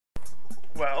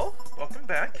Well, welcome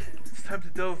back. It's time to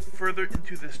delve further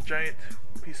into this giant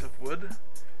piece of wood.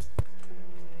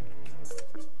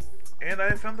 And I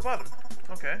have found the bottom.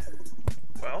 Okay.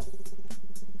 Well,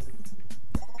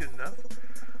 good enough.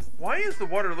 Why is the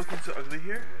water looking so ugly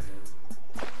here?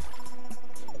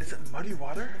 Is it muddy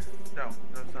water? No,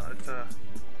 it's not. It's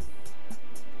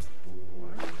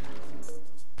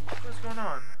what's going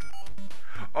on?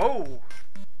 Oh!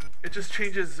 It just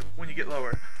changes when you get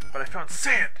lower. But I found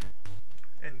sand!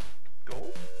 And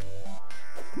gold?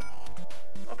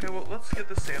 Okay, well, let's get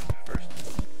the sand first.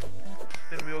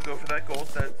 Then we'll go for that gold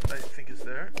that I think is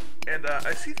there. And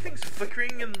I see things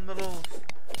flickering in little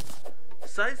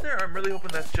sides there. I'm really hoping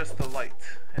that's just the light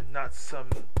and not some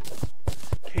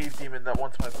cave demon that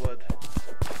wants my blood.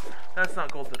 That's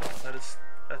not gold at all.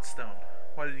 That's stone.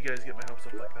 Why did you guys get my hopes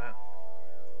up like that?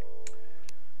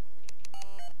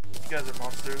 You guys are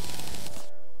monsters.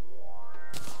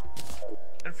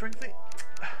 And frankly,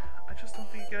 I just don't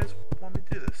think you guys want me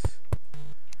to do this.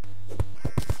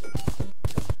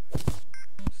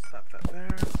 Slap that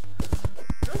there.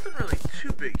 Nothing really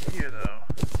too big here, though.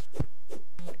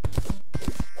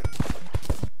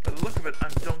 By the look of it, I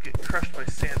don't get crushed by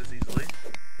sand as easily.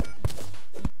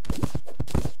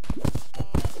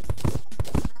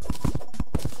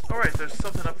 Oh right, there's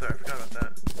something up there. I forgot about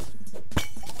that.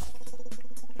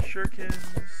 Shurikens.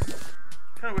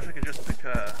 Kind of wish I could just pick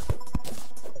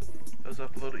those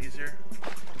up a little easier.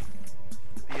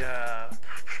 The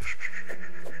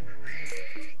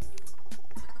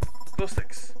glow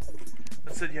sticks.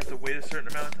 Instead, you have to wait a certain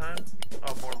amount of time.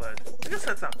 Oh, more lead. I guess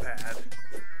that's not bad.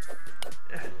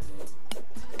 Eh.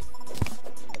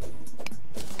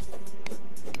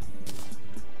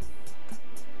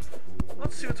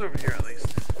 Let's see what's over here at least.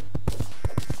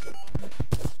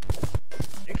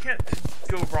 You can't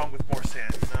go wrong with more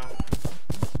sand, you know?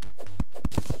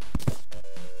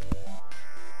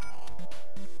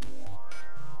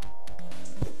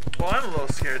 Well, I'm a little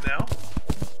scared now.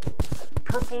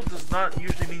 Purple does not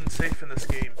usually mean safe in this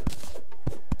game.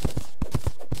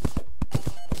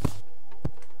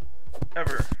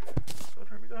 Ever. Don't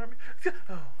hurt me, don't hurt me.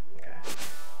 Oh, okay.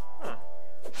 Huh.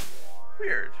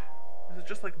 Weird. Is it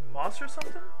just like moss or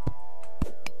something?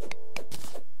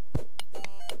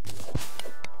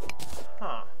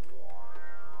 Huh.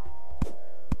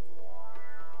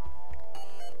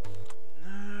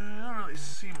 I don't really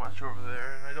see much over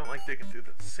there, and I don't like digging through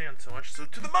the sand so much, so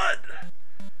to the mud!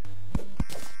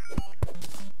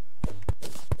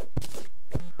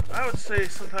 I would say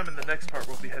sometime in the next part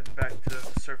we'll be heading back to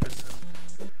the surface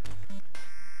and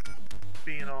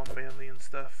being all manly and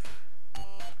stuff.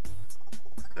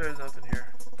 There's nothing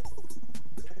here.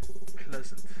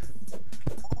 Pleasant.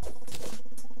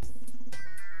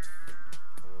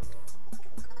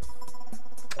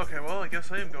 Okay, well, I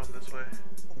guess I am going this way.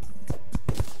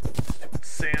 Stupid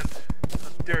sand. How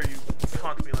dare you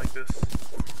taunt me like this?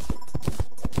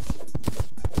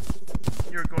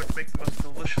 You're going to make the most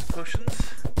delicious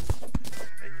potions,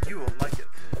 and you will like it.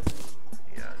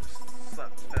 Yeah, just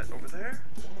slap that over there.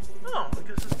 Oh, I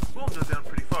guess this will go down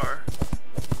pretty far.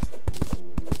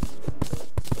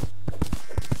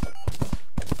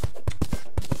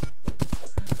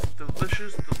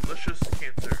 Delicious, delicious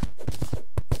cancer.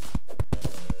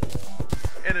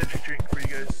 Energy drink for you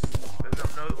guys that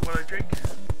don't know what I drink.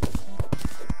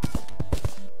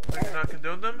 I cannot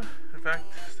condone them. In fact,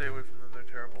 stay away from them. They're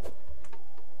terrible.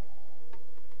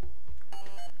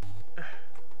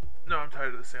 No, I'm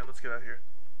tired of the sand. Let's get out of here.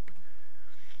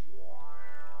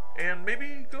 And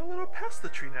maybe go a little past the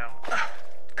tree now.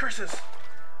 Curses!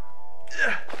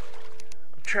 I'm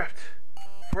trapped.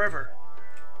 Forever.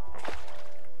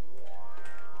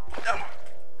 Oh.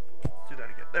 Let's do that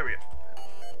again. There we go.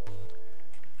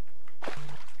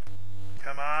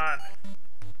 Come on.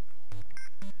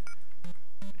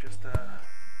 Just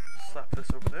slap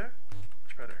this over there.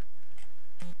 Much better.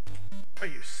 Are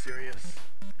you serious?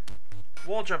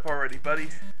 Wall jump already, buddy.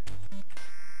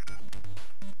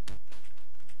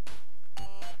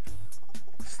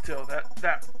 Still,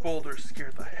 that boulder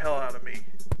scared the hell out of me.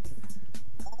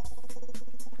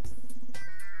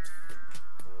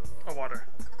 Oh, water.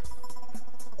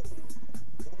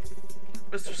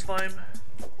 Mr. Slime,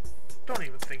 don't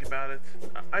even think about it.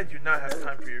 I do not have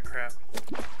time for your crap.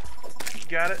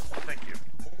 Got it? Thank you.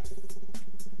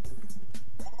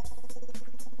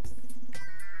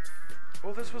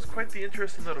 Well, this was quite the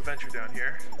interesting little adventure down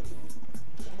here.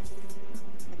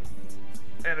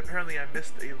 And apparently I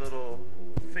missed a little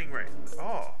thing right.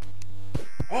 Oh!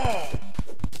 Oh!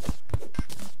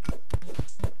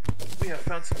 We have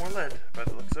found some more lead, by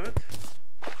the looks of it.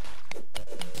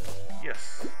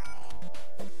 Yes.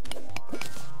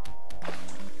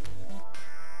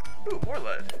 Ooh, more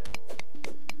lead.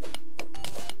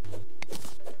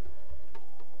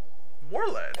 More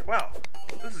lead. Wow.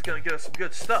 This is gonna get us some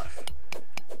good stuff.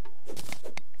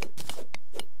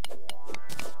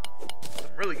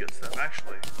 Some really good stuff,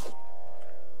 actually.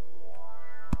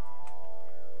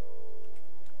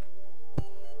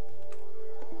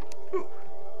 Ooh.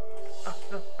 Oh,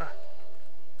 no. Ah.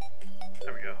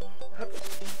 There we go. Hup.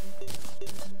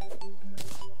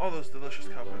 All those delicious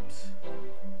cobwebs.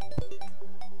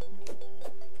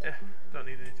 Don't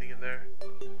need anything in there.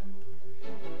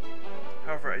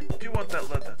 However, I do want that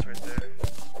lead that's right there.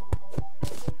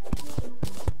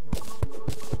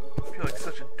 I feel like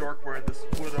such a dork wearing this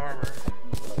wood armor.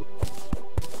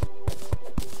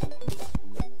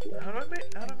 How do I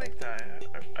make dye?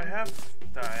 I have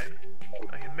dye.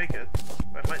 I can make it,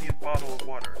 but I might need a bottle of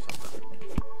water or something.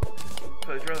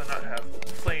 So I'd rather not have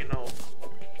plain old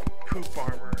poop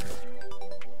armor.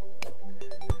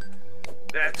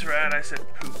 That's right, I said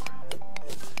poop.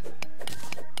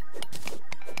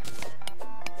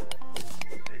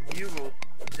 And you will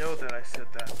know that I said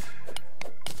that.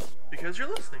 Because you're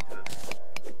listening to this.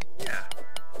 Yeah.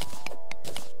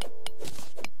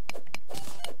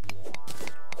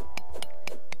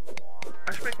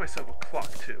 I should make myself a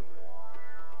clock too.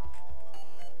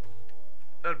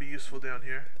 That'd be useful down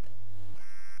here.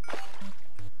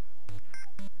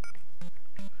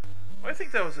 Well, I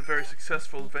think that was a very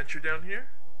successful adventure down here.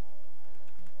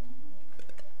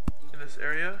 In this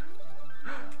area.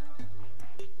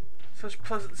 Such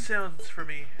pleasant sounds for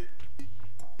me.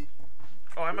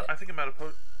 Oh, I think I'm out of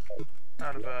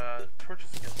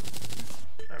torches again.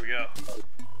 There we go.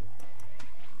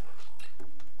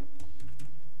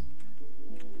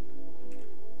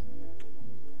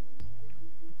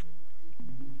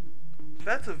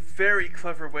 That's a very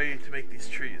clever way to make these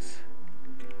trees.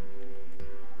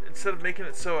 Instead of making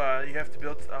it so you have to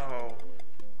build. Oh,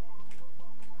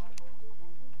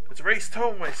 it's raced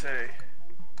home, I say.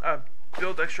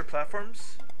 Build extra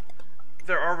platforms.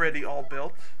 They're already all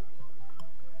built.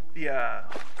 The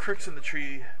cricks in the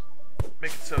tree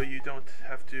make it so you don't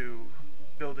have to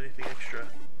build anything extra.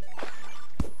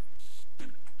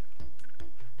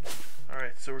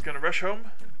 Alright, so we're gonna rush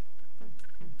home.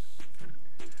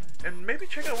 And maybe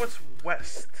check out what's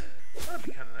west. That'd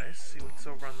be kind of nice. See what's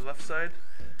over on the left side.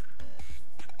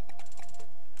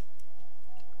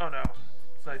 Oh no,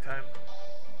 it's nighttime.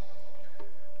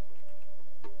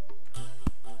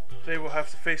 They will have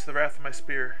to face the wrath of my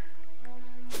spear.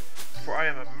 For I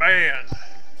am a man!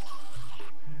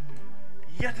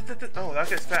 Yeah, oh, that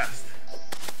guy's fast.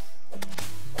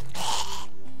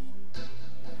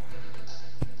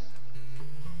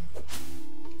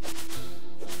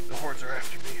 The hordes are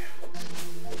after me.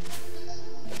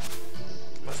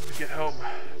 Must get home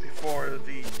before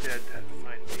the dead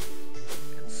find me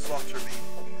and slaughter me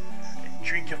and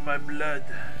drink of my blood.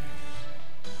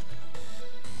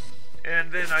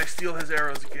 And then I steal his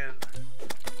arrows again.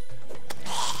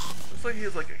 Looks like he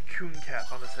has like a coon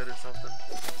cap on his head or something.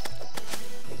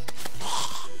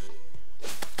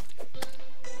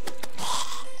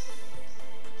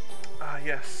 Ah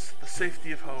yes, the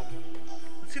safety of home.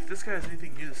 Let's see if this guy has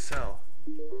anything new to sell.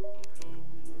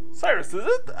 Cyrus, is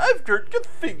it? I've heard good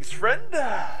things, friend.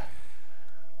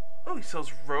 Oh, he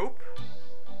sells rope,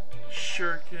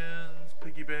 shurikens,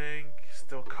 piggy bank.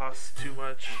 Still costs too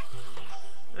much.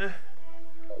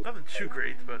 Nothing too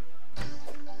great, but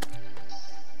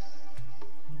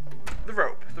the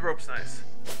rope's nice.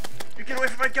 You get away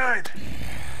from my guide.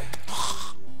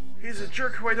 He's a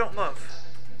jerk who I don't love.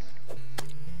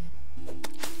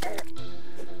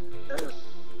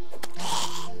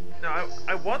 Now,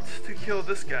 I want to kill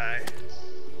this guy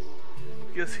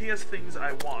because he has things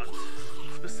I want,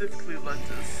 specifically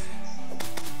lenses.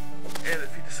 And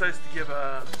if he decides to give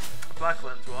a black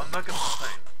lens, well, I'm not going to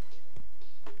complain,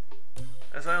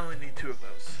 as I only need 2 of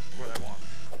those, what I want.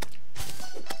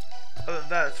 Other than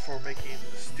that, it's for making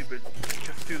the stupid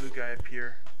Cthulhu guy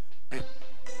appear. Stupid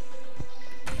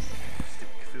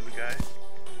Cthulhu guy.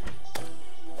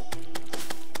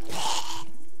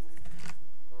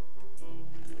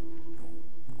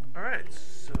 Alright,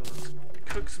 so let's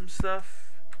cook some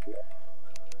stuff.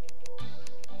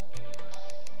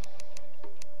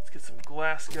 Let's get some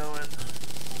glass going.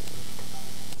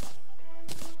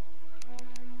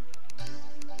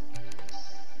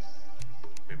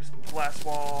 Maybe some glass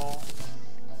wall.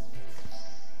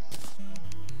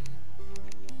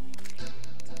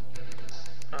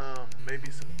 Maybe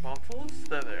some bottles?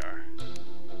 There they are.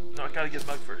 No, I gotta get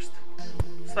mug first.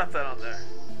 Slap that on there.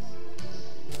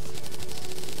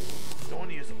 Don't want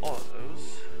to use all of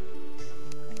those.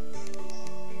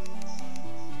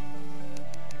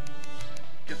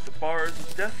 Get the bars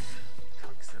of death.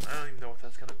 I don't even know what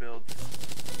that's gonna build.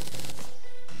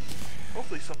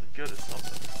 Hopefully something good is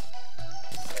something.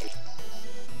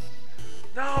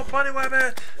 No, bunny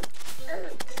rabbit!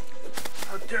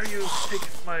 How dare you take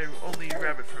my only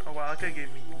rabbit from— oh wow, that guy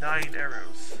gave me 9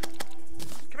 arrows.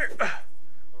 Come here!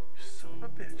 You son of a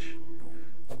bitch.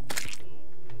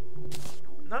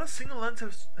 Not a single lens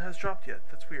has dropped yet.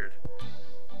 That's weird.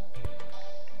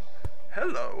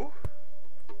 Hello.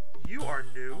 You are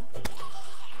new.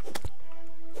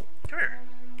 Come here.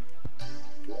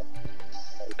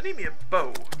 I need me a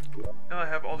bow. Now I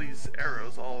have all these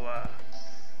arrows all,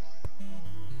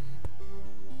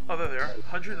 oh, there they are.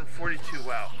 142,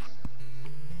 wow.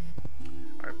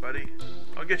 Alright, buddy.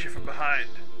 I'll get you from behind.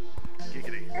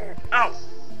 Giggity. Ow!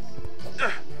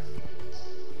 Ugh.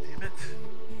 Damn it.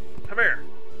 Come here.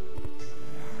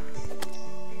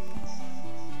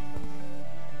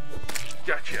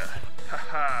 Gotcha.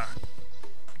 Haha.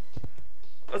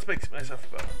 Let's make myself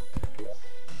a bow.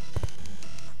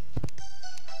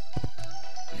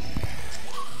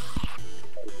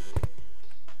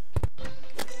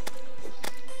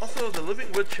 Also, the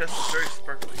living wood chest is very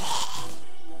sparkly.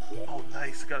 Oh,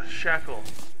 nice. Got a shackle.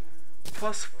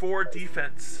 Plus 4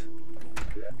 defense.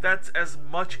 That's as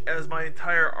much as my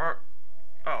entire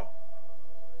oh.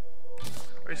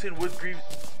 Are you saying wood grieve?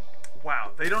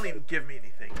 Wow, they don't even give me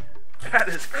anything. That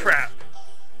is crap.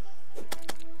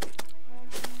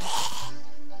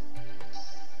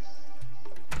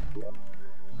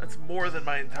 That's more than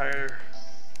my entire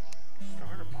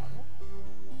star in a bottle?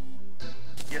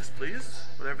 Yes, please.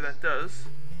 Whatever that does.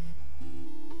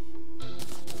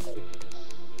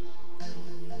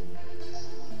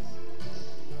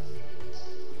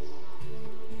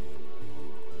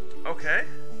 Okay.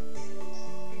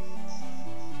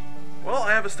 Well,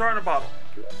 I have a star in a bottle.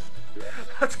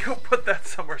 Let's go put that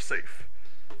somewhere safe.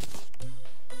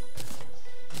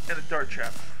 And a dart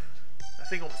trap. That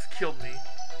thing almost killed me.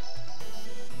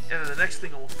 And then the next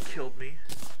thing almost killed me.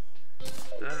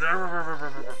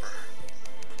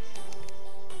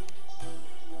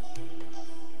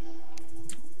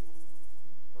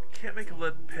 Can't make a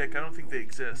lead pick. I don't think they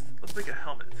exist. Let's make a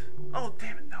helmet. Oh,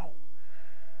 damn it, no.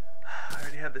 I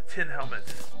already had the tin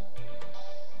helmet.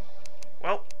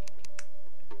 Well,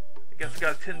 I guess I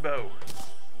got a tin bow.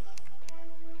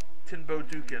 Tin bow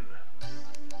Dukin.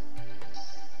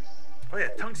 Oh yeah,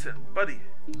 tungsten, buddy.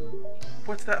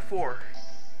 What's that for?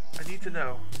 I need to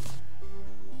know.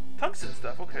 Tungsten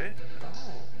stuff, okay.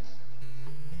 Oh.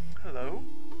 Hello.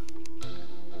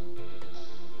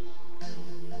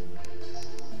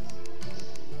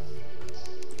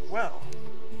 Well,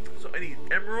 so I need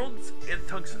emeralds and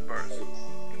tungsten bars.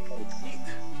 Neat.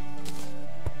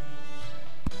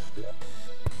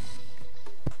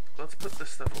 Let's put this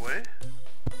stuff away.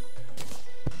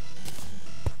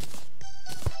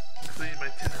 Clean my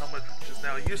tin helmet, which is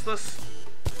now useless.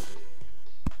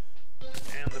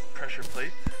 And the pressure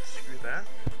plate. Screw that.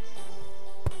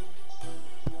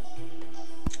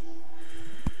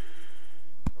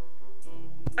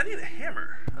 I need a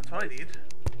hammer. That's what I need.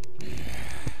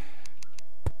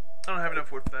 I don't have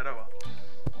enough wood for that. Oh well.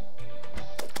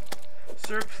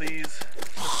 Sir, please.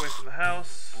 Step away from the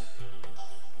house.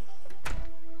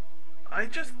 I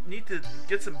just need to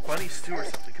get some bunny stew or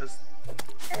something because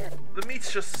the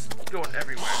meat's just going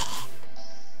everywhere.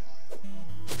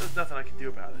 There's nothing I can do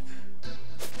about it.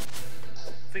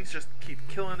 Things just keep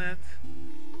killing it.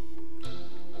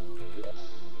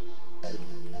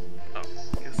 Oh,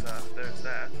 I guess there's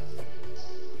that.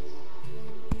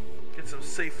 Get some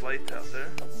safe light out there.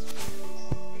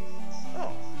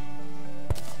 Oh.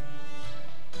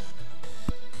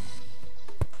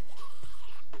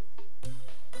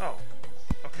 Oh.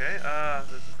 Okay,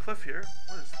 there's a cliff here.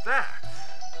 What is that?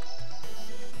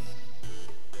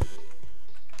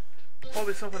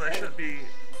 Probably something I shouldn't be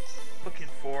looking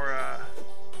for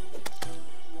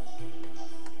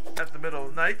at the middle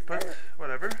of the night, but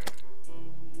whatever.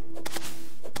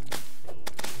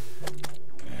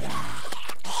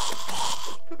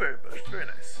 Blueberry bush, very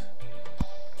nice.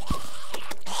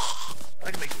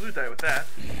 I can make blue dye with that.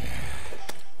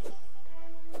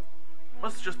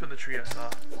 Must have just been the tree I saw.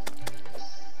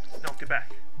 No, get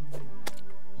back.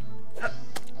 Huh.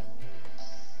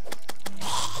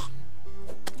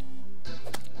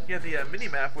 Yeah, the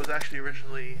mini-map was actually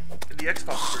originally in the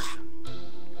Xbox version.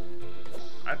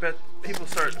 I bet people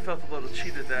felt a little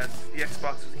cheated that the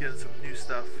Xbox was getting some new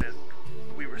stuff and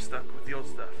we were stuck with the old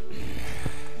stuff.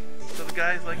 So the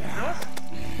guy's like, you know what?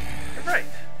 You're right.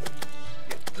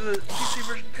 The PC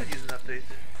version could use an update.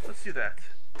 Let's do that.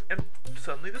 And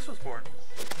suddenly this was born.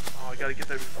 Oh, I gotta get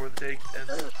there before the day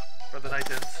ends. Or the night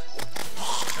ends.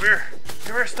 Come here!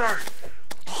 Come here, Star!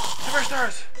 Come Super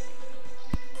stars!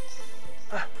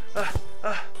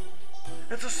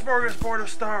 It's a smorgasbord of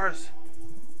stars!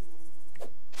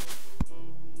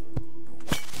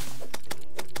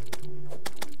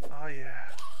 Oh yeah.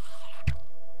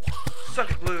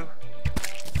 Suck it, Blue.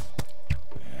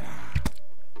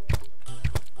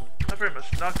 Not very much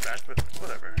knockback, but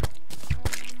whatever.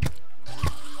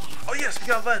 Oh yes, we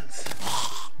got a lens!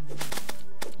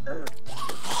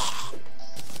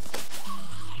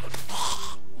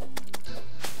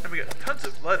 And we got tons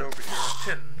of lead over here,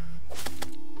 tin.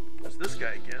 There's this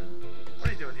guy again. What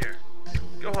are you doing here?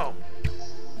 Go home.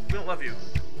 We don't love you.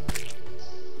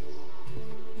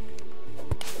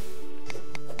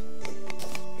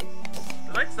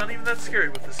 The knight's not even that scary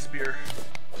with this spear.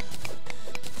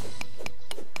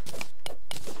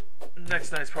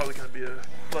 Next night's probably going to be a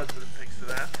blood moon thanks to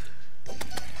that.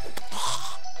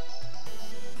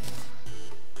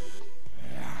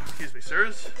 Excuse me,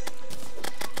 sirs.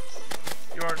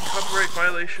 You are in copyright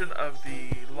violation of the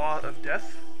law of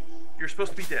death. You're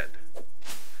supposed to be dead.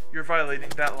 You're violating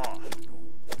that law.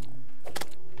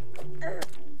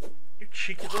 You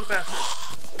cheeky little bastard.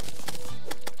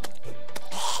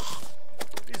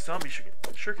 These zombies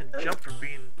sure can jump from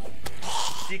being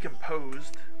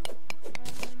decomposed.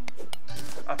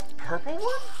 A purple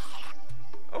one?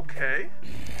 Okay.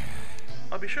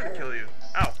 I'll be sure to kill you.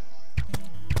 Ow.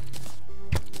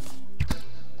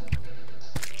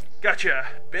 Gotcha,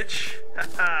 bitch.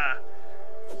 Haha.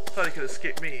 Thought he could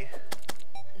escape me.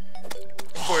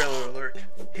 Spoiler alert.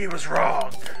 He was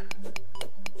wrong.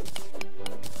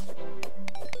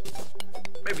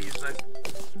 Maybe he's nice.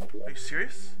 Are you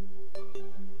serious?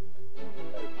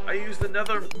 I used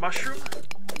another mushroom?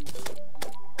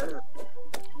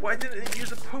 Why didn't it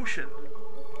use a potion?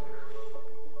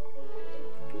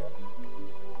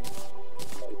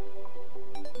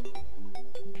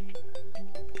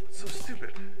 So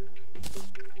stupid.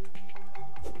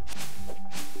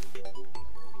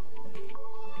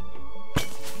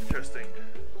 Interesting.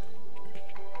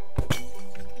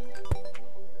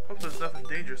 Hope there's nothing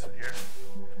dangerous in here.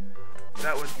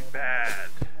 That would be bad.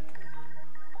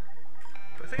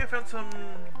 I think I found some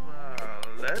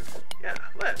lead? Yeah,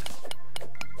 lead.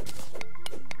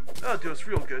 That'll do us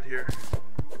real good here.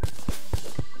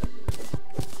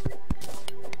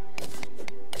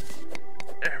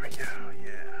 There we go,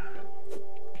 yeah.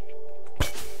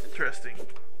 Interesting.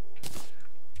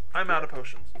 I'm out of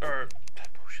potions. Or,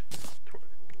 potions.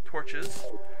 Torches.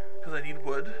 Because I need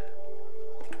wood.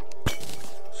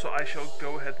 So I shall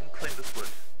go ahead and claim this wood.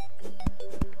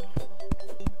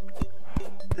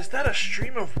 Is that a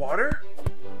stream of water?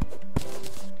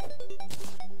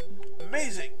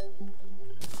 Amazing!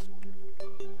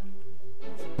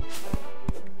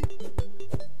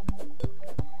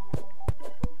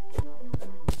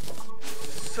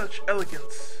 Such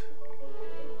elegance.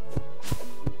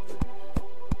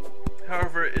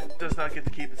 However, it does not get to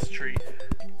keep this tree.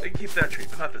 They can keep that tree,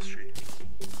 but not this tree.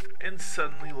 And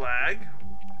suddenly lag.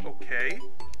 Okay.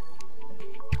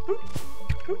 Boop.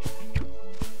 Boop.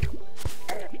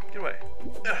 Get away.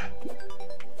 Ugh.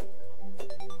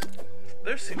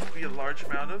 There seems to be a large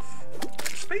amount of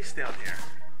space down here.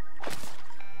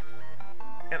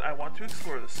 And I want to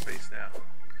explore this space now.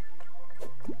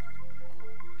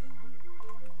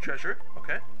 Treasure,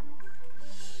 okay.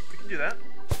 We can do that.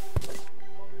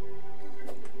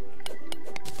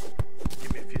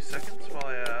 Give me a few seconds while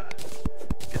I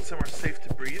get somewhere safe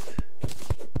to breathe.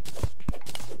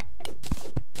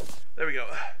 There we go.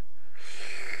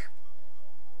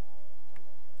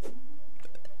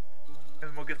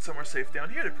 And we'll get somewhere safe down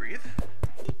here to breathe.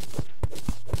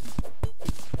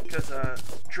 Because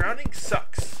drowning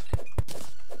sucks.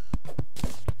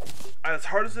 As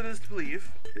hard as it is to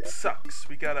believe, it sucks.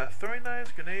 We got throwing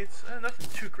knives, grenades, nothing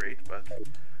too great, but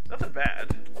nothing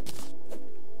bad.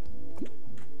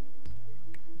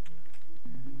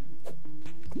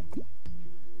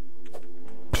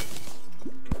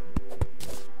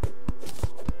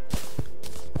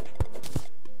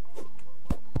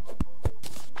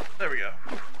 There we go.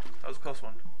 That was a close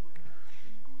one.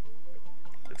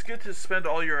 It's good to spend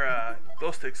all your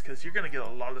glow sticks because you're going to get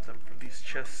a lot of them from these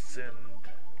chests and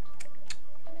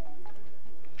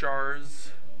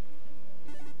jars,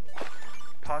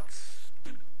 pots.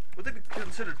 Would they be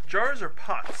considered jars or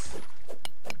pots?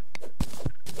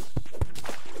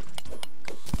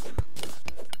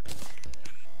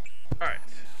 Alright.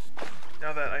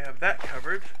 Now that I have that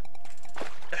covered,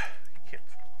 can't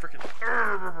freaking.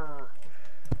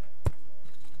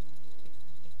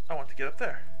 I want to get up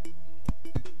there.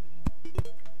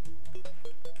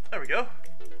 There we go.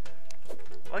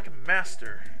 Like a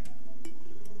master.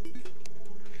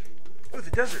 Ooh,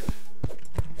 the desert.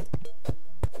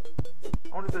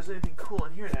 if there's anything cool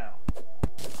in here now.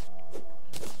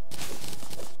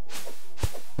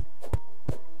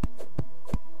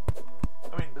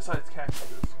 I mean, besides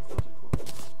cactuses, because those are cool.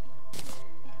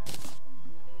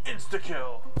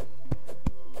 Insta-kill!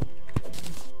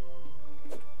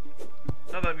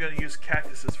 Not that I'm going to use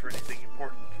cactuses for anything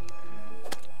important.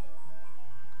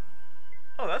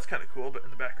 Oh, that's kind of cool, but in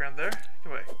the background there. Get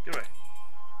away, get away.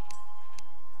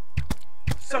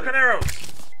 Suck on arrows!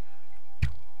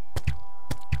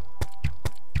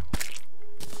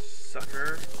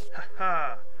 Sucker.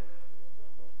 Haha.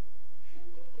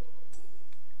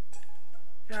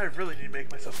 Yeah, I really need to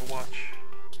make myself a watch.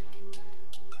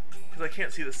 Because I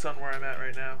can't see the sun where I'm at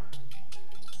right now.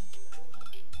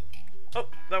 Oh,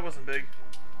 that wasn't big.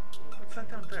 What's that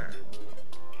down there?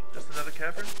 Just another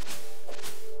cavern?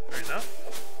 Fair enough.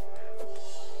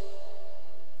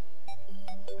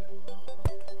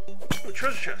 Ooh,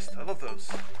 treasure chest. I love those.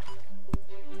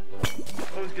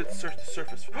 Always good to search the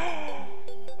surface. Oh,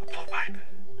 a blowpipe.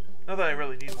 Not that I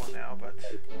really need one now, but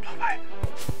blowpipe.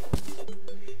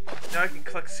 Now I can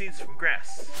collect seeds from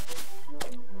grass,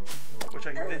 which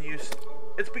I can then use.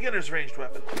 It's beginner's ranged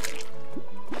weapon.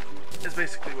 Is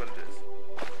basically what it is.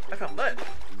 I found lead.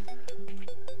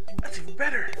 That's even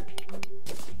better.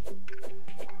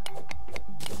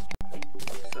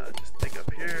 So just dig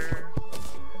up here.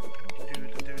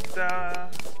 Do-da-do-da.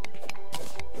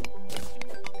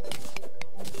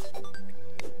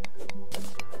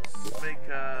 Let's make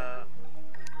a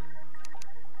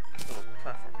little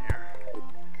platform here.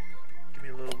 Give me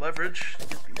a little leverage to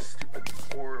get these stupid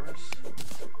ores.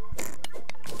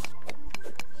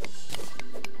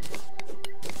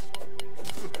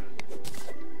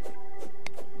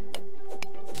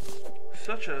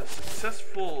 Such a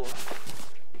successful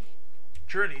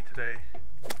journey today.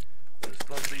 This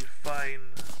lovely, fine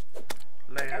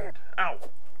land. Ow!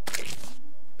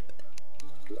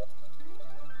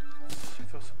 Let's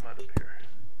throw some mud up here.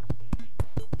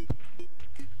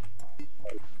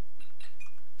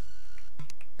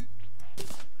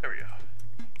 There we go.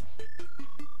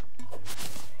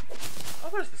 Oh,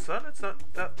 there's the sun. It's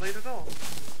not that late at all.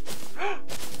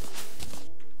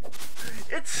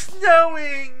 It's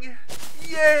snowing!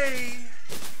 Yay!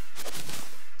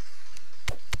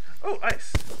 Oh,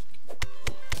 ice.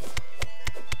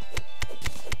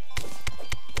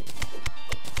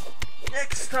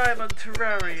 Next time on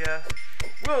Terraria,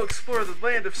 we'll explore the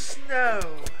land of snow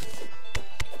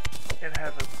and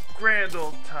have a grand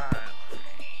old time.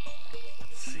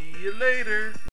 See you later.